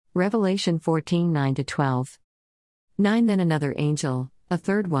Revelation 14:9-12. 9 Then another angel, a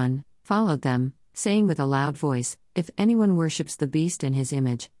third one, followed them, saying with a loud voice, If anyone worships the beast and his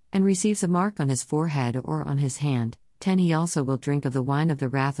image, and receives a mark on his forehead or on his hand, 10 He also will drink of the wine of the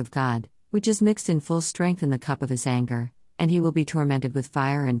wrath of God, which is mixed in full strength in the cup of his anger, and he will be tormented with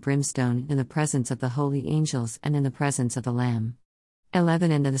fire and brimstone in the presence of the holy angels and in the presence of the Lamb.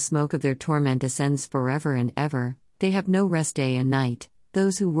 11 And the smoke of their torment ascends forever and ever, they have no rest day and night,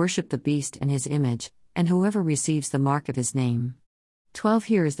 those who worship the beast and his image, and whoever receives the mark of his name. 12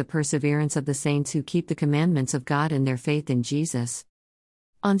 Here is the perseverance of the saints who keep the commandments of God in their faith in Jesus.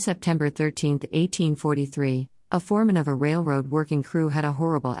 On September 13, 1843, a foreman of a railroad working crew had a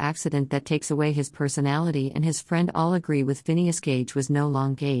horrible accident that takes away his personality, and his friend all agree with Phineas Gage was no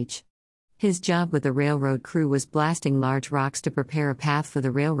long Gage. His job with the railroad crew was blasting large rocks to prepare a path for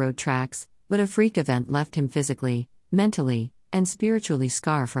the railroad tracks, but a freak event left him physically, mentally, and spiritually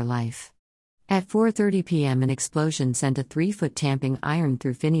scarred for life. At 4:30 p.m. an explosion sent a 3-foot tamping iron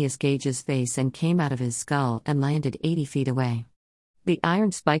through Phineas Gage's face and came out of his skull and landed 80 feet away. The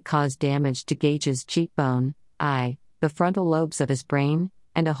iron spike caused damage to Gage's cheekbone, eye, the frontal lobes of his brain,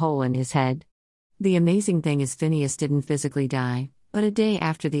 and a hole in his head. The amazing thing is Phineas didn't physically die, but a day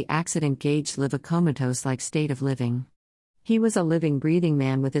after the accident Gage lived a comatose-like state of living. He was a living, breathing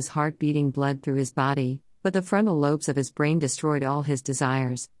man with his heart beating blood through his body, but the frontal lobes of his brain destroyed all his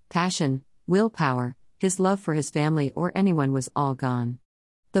desires, passion, willpower, his love for his family or anyone was all gone.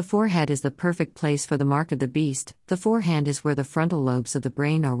 The forehead is the perfect place for the mark of the beast. The forehand is where the frontal lobes of the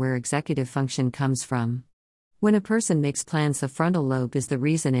brain are, where executive function comes from. When a person makes plans, the frontal lobe is the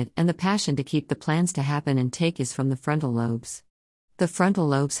reason it, and the passion to keep the plans to happen and take is from the frontal lobes. The frontal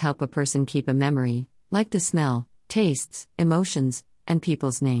lobes help a person keep a memory, like the smell, tastes, emotions, and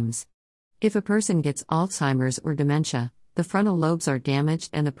people's names. If a person gets Alzheimer's or dementia, the frontal lobes are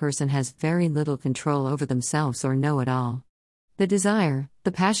damaged and the person has very little control over themselves or know it all. The desire,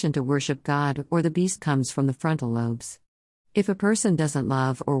 the passion to worship God or the beast comes from the frontal lobes. If a person doesn't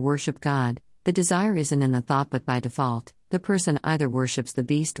love or worship God, the desire isn't in the thought but by default, the person either worships the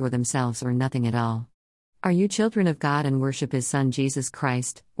beast or themselves or nothing at all. Are you children of God and worship His Son Jesus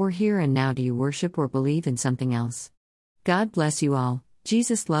Christ, or here and now do you worship or believe in something else? God bless you all.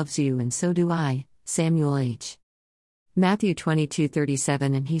 Jesus loves you and so do I. Samuel H. Matthew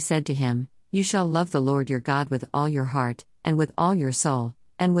 22:37 And he said to him, You shall love the Lord your God with all your heart, and with all your soul,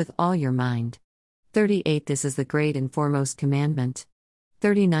 and with all your mind. 38 This is the great and foremost commandment.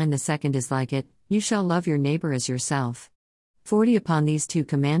 39 The second is like it, you shall love your neighbor as yourself. 40 Upon these two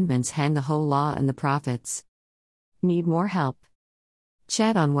commandments hang the whole law and the prophets. Need more help?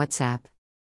 Chat on WhatsApp.